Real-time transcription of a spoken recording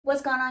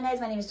What's going on, guys?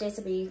 My name is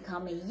Jason, but you can call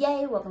me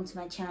Yay. Welcome to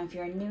my channel if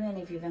you're new, and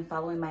if you've been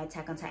following my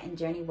Attack on Titan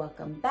journey,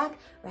 welcome back.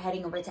 We're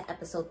heading over to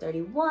episode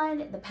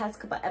 31. The past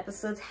couple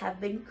episodes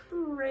have been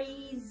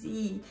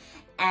crazy,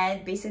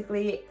 and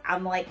basically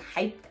I'm like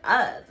hyped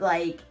up.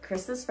 Like,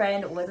 Krista's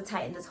friend was a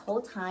Titan this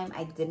whole time.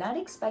 I did not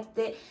expect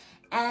it,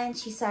 and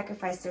she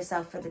sacrificed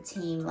herself for the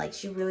team. Like,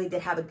 she really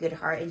did have a good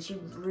heart, and she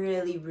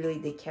really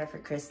did care for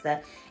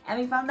Krista. And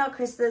we found out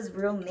Krista's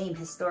real name,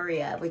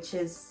 Historia, which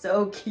is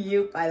so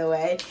cute, by the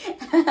way.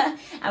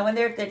 I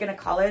wonder if they're gonna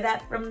call her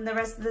that from the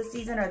rest of the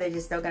season, or they're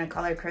just still gonna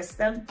call her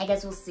Krista. I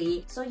guess we'll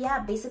see. So yeah,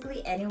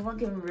 basically anyone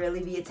can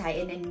really be a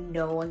Titan, and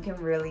no one can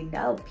really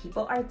know.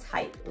 People are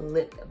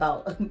tight-lipped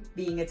about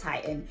being a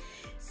Titan.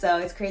 So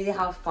it's crazy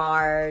how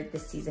far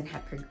this season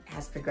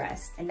has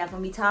progressed. Enough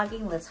of me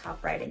talking, let's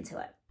hop right into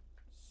it.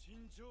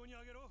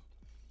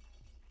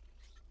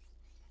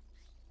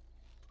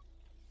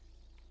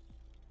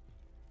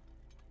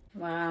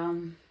 Wow,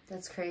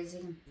 that's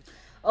crazy.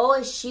 Oh,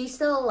 is she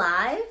still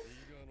alive?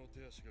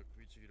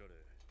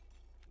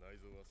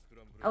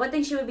 I would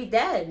think she would be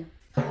dead.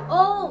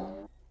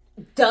 Oh,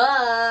 duh.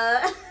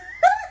 I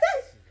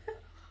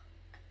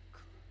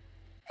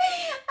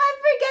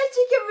forget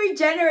she can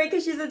regenerate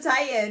because she's a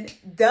Titan.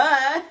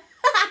 Duh.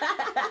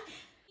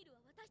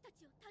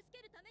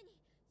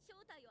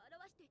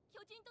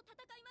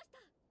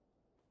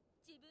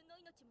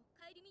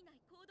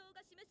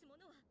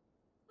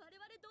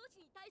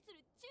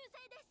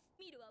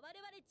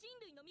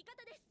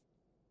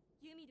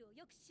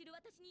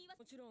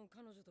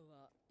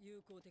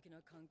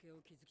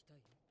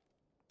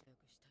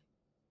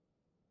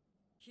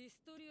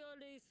 Historia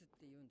Race っ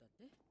て言うんだっ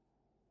て？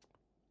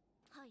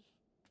はい、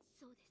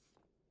そうです。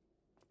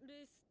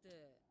レースっ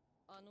て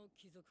あの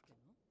貴族家の？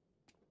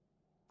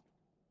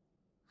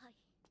はい。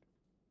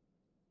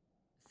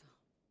そ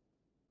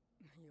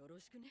う。よろ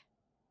しくね、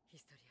ヒ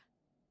ストリア。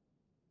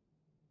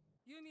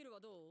ユミルは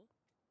どう？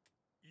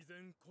依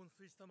然昏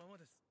睡したまま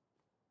です。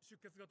出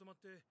血が止まっ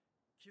て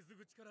傷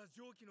口から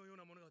蒸気のよう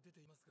なものが出て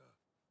いますが。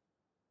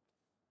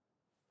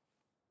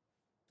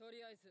と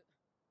りあえず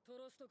ト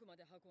ロストクま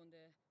で運ん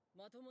で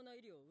まともな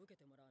医療を受け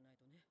てもらわない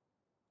とね。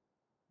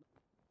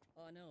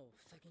穴を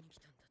塞ぎに来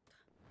たんだった。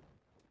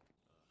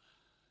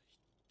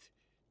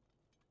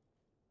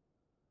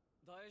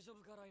大丈夫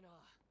かライナー。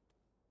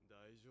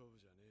大丈夫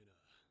じゃねえな。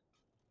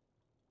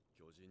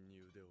巨人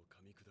に腕を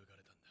噛み砕か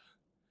れたんだ。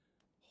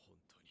本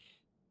当に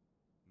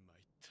参っ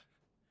た。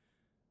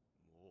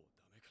もう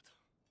ダメかと。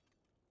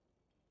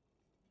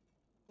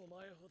お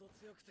前ほど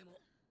強くても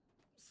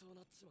そう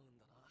なっちまうん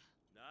だな。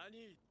何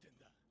言って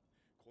んだ。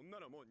こんな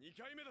のもう2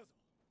回目だぞ。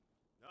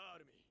なあ、ア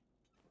ルミ。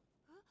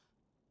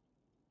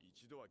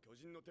一度は巨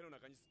人の手の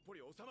中にすっぽ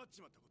り収まっ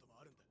ちまったことも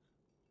あるんだ。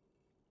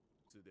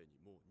すでに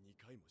もう2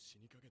回も死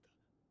にかけた。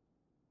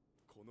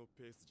この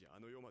ペースじゃあ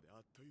の世まであ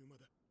っという間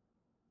だ。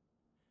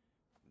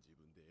自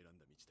分で選ん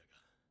だ道だが、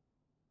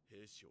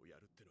兵士をや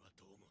るってのは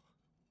どうも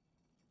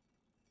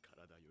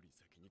体より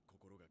先に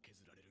心が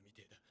削られるみ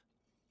てえだ。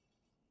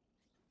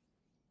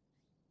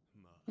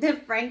まあ The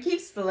friend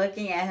keeps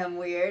looking at him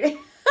weird.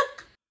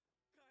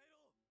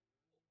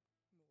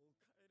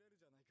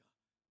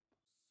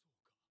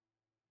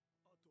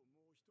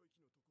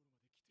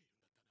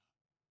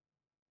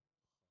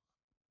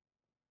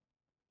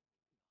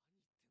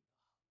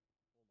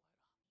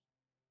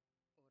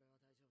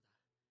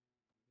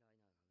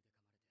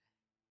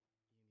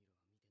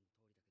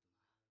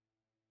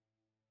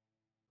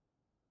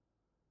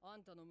 あ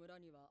んたの村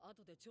には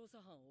後で調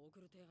査班を送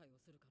る手配を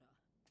するから、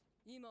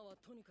今は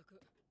とにかく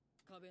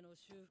壁の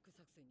修復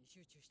作戦に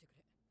集中してく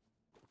れ。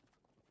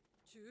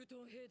駐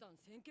屯兵団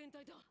先遣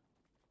隊だ。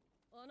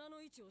穴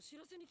の位置を知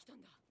らせに来た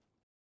んだ。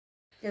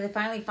Did they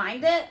finally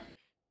find it?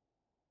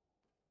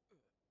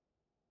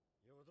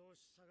 夜通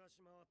し探し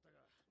回った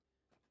が、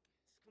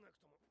少なく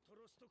ともト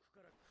ロストク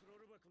からクロ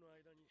ルバクの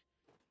間に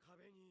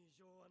壁に異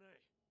常はない。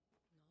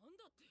なん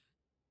だって？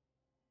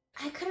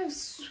 I could have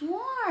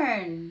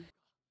sworn.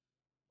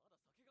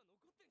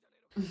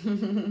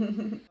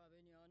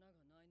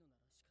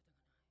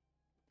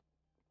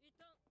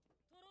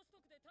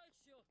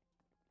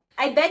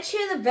 I bet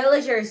you the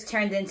villagers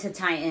turned into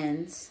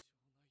Titans.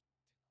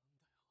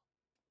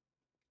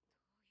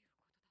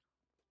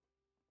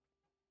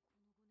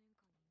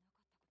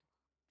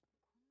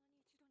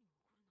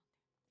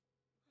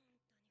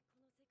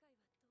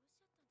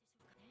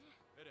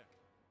 Eren、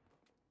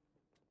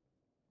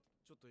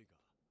ちょっといいか。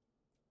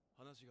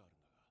話があるん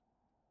だが。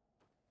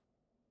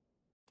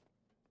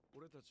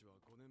俺たちは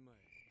5年前、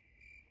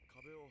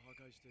壁を破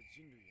壊して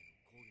人類への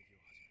攻撃を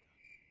始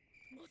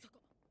めた。まさ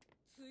か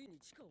ついに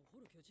地下を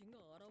掘る巨人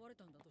が現れ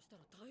たんだとした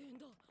ら大変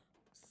だ。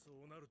そ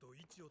うなると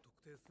位置を特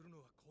定する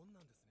のは困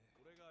難ですね。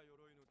これが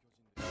鎧の巨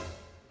人です。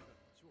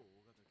超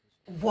大型巨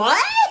人。What?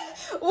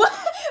 What?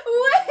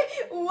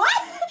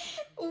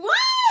 What?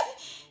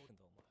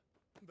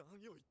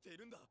 何を言ってい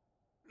るんだ。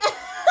 Just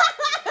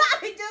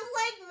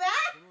like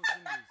that? この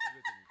人類すべ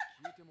てに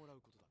消えてもら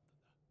うことだった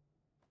ん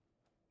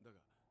だ。だ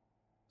が、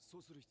そ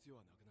うする必要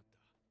はなくなった。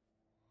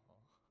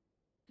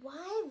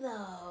Why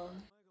though?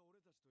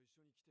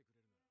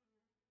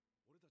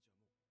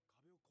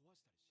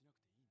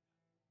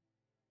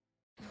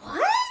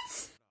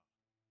 What?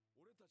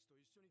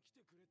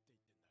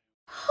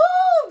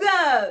 Hold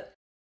up.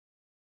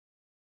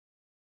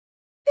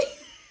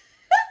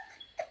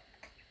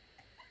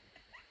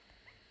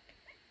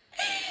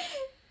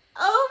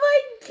 Oh my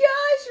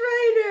gosh,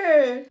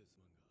 Ryder.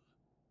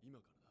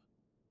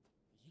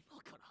 今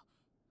から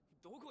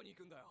どこに行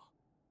くんだよ。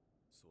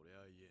そりゃ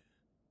言え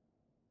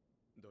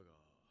ん。だが、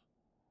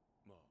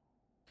まあ。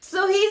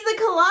 So he's the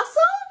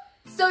Colossal?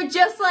 So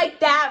just like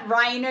that,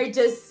 Reiner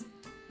just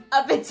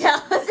up and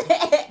tells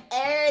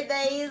Eren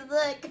that he's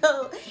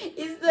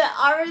the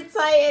Armor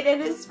Titan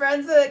and his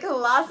friends are the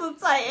Colossal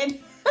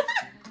Titan.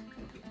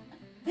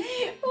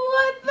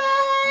 What the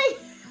heck?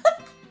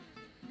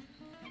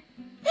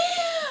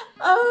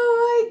 Oh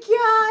my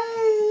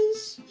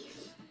gosh.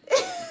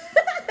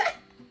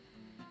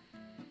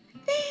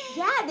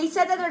 Yeah, they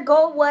said that their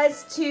goal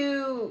was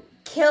to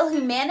kill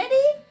humanity,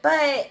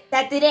 but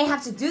that they didn't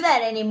have to do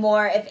that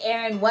anymore if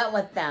Eren went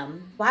with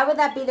them. Why would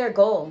that be their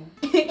goal?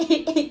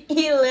 He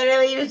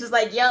literally was just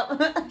like,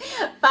 yup,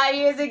 5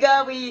 years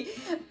ago we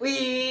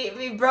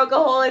broke a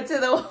hole into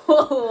the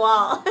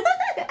wall.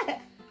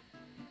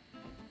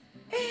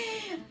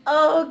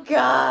 Oh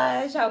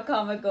gosh, how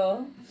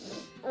comical.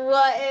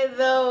 What in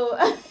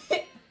the...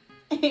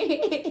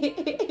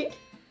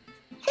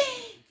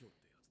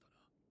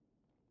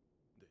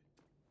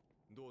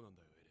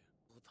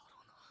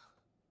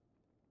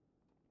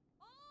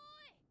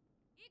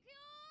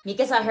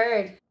 Mikasa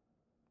heard.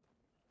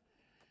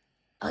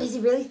 Oh, is he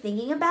really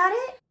thinking about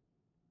it?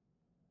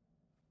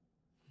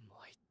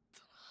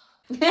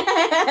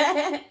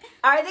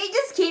 Are they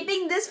just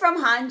keeping this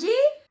from Hanji?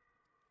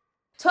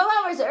 12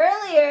 hours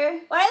earlier?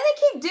 Why do they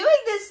keep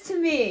doing this to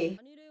me?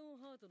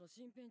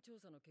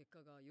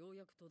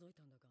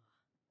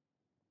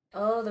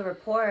 Oh, the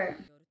report.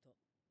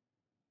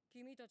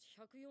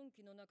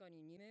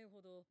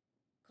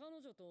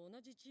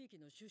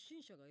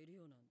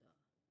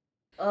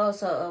 Oh,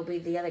 so it'll be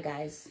the other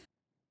guys.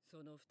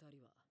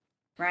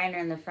 Reiner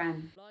and the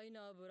friend.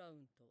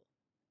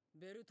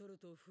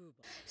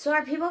 So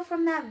are people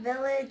from that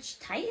village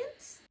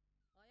Titans?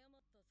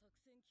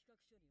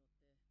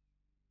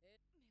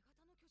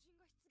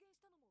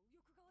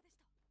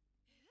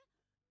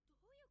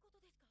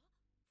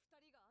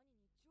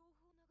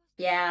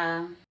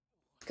 Yeah,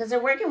 because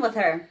they're working with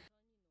her.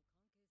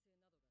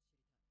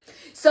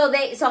 So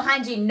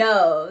Hanji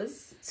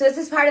knows. So is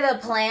this part of the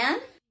plan?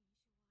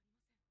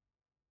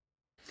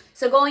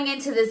 So going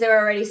into this, they were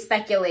already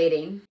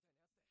speculating.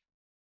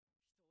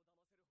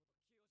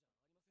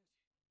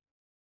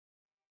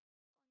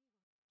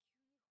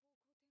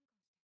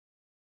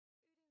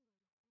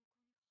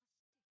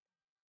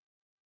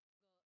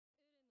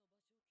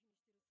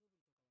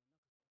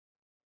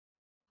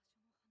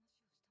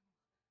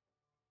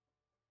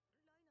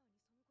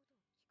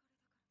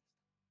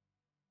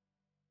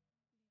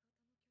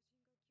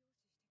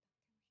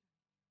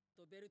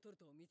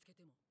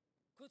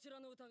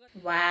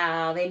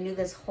 Wow, they knew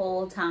this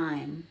whole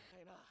time.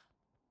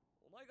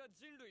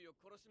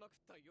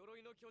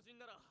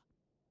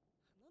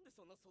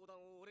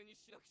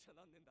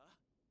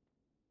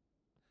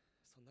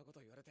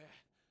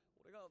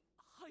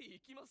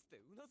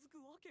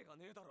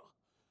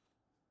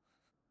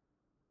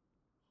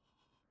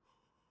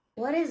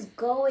 What is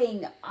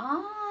going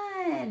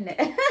on?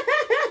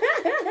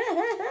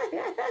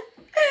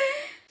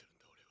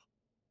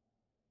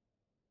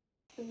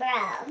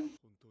 Bruh.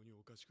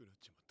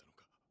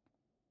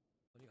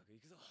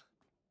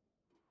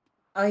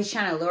 Oh, he's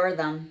trying to lure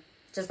them,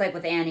 just like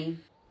with Annie.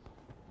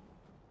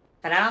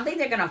 But I don't think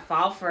they're gonna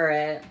fall for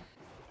it.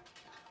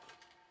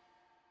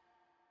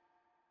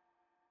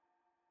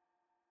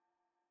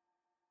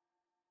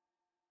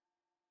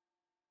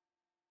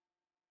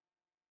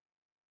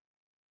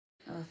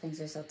 Oh,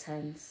 things are so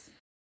tense.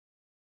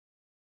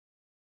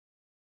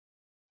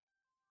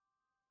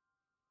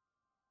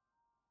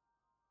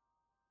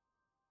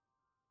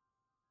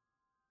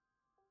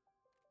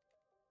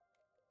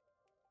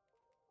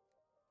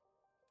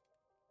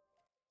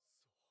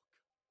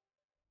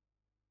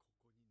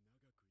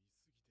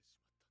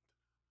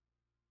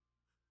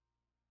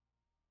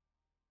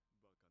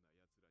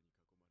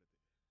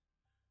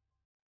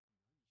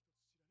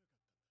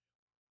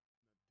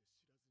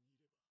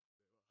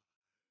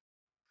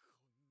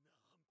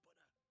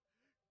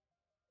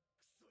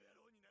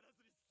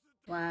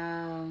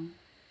 Wow.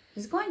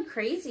 He's going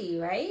crazy,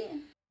 right?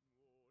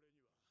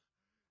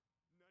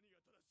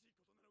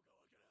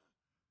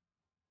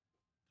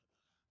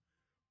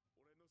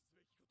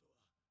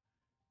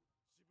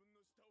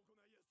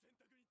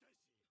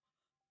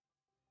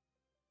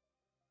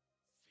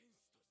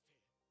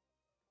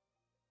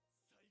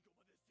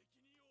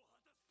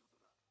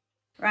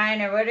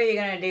 Reiner, what are you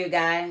gonna do,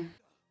 guy?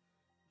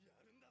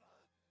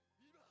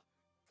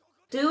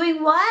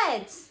 Doing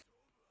what?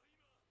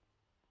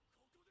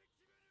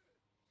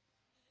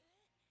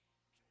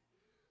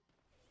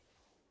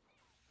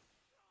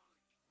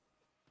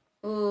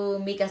 Ooh,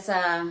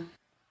 Mikasa.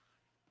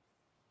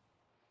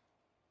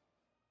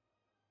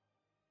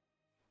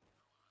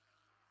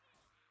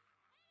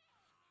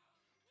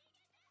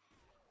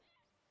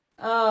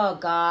 Oh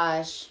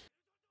gosh.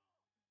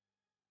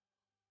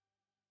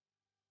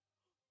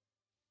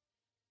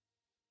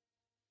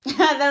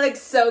 That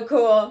looks so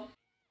cool.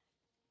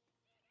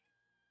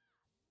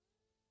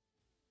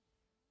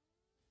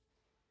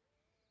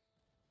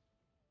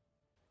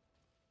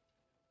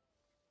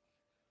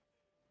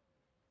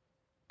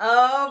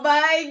 Oh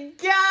my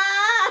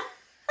god!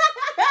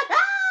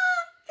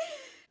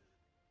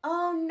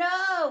 Oh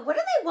no! What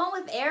do they want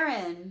with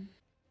Eren?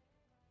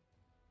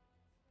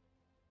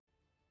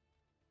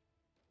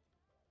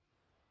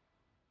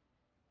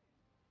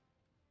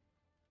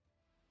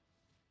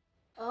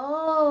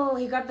 Oh,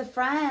 he grabbed the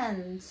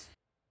friend.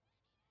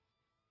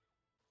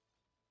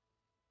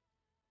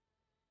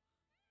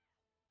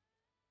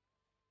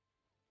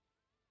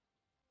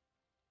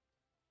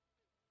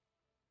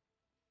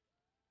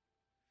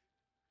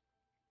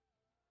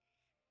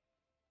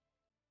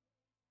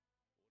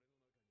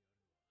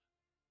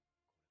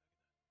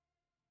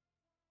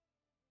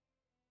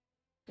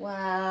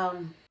 Wow.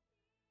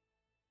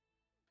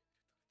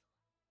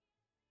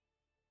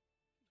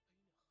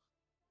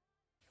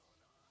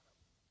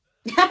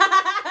 To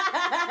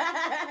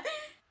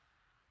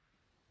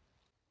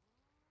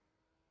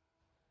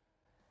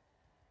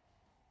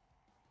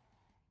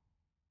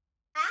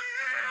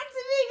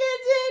be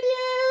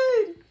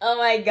continued. Oh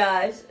my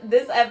gosh,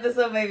 this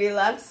episode made me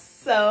laugh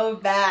so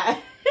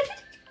bad.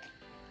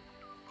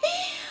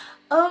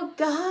 Oh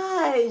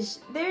gosh,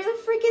 they're the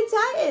freaking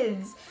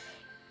Titans.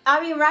 I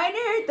mean,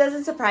 Reiner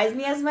doesn't surprise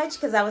me as much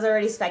because I was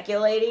already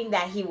speculating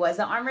that he was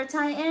an Armored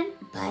Titan.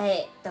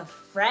 But the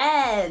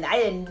friend,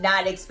 I did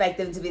not expect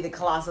him to be the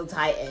Colossal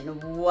Titan.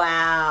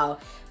 Wow.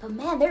 But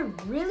man, they're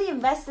really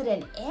invested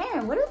in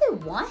Eren. What do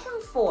they want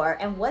him for?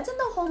 And what's in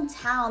the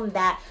hometown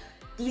that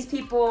these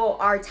people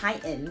are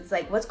Titans?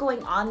 Like, what's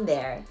going on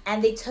there?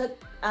 And they took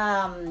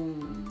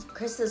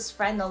Krista's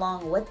friend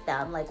along with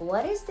them. Like,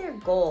 what is their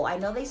goal? I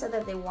know they said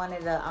that they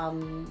wanted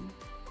to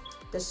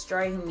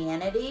destroy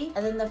humanity,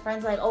 and then the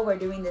friend's like, oh, we're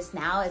doing this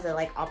now as a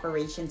like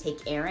Operation Take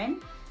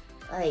Eren.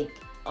 Like,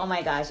 oh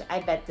my gosh, I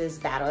bet this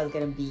battle is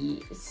gonna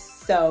be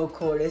so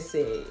cool to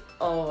see.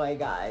 Oh my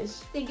gosh.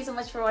 Thank you so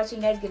much for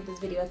watching, guys. Give this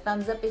video a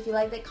thumbs up if you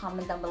liked it.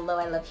 Comment down below.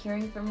 I love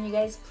hearing from you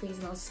guys.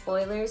 Please, no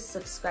spoilers.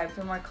 Subscribe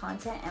for more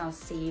content, and I'll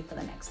see you for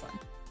the next one.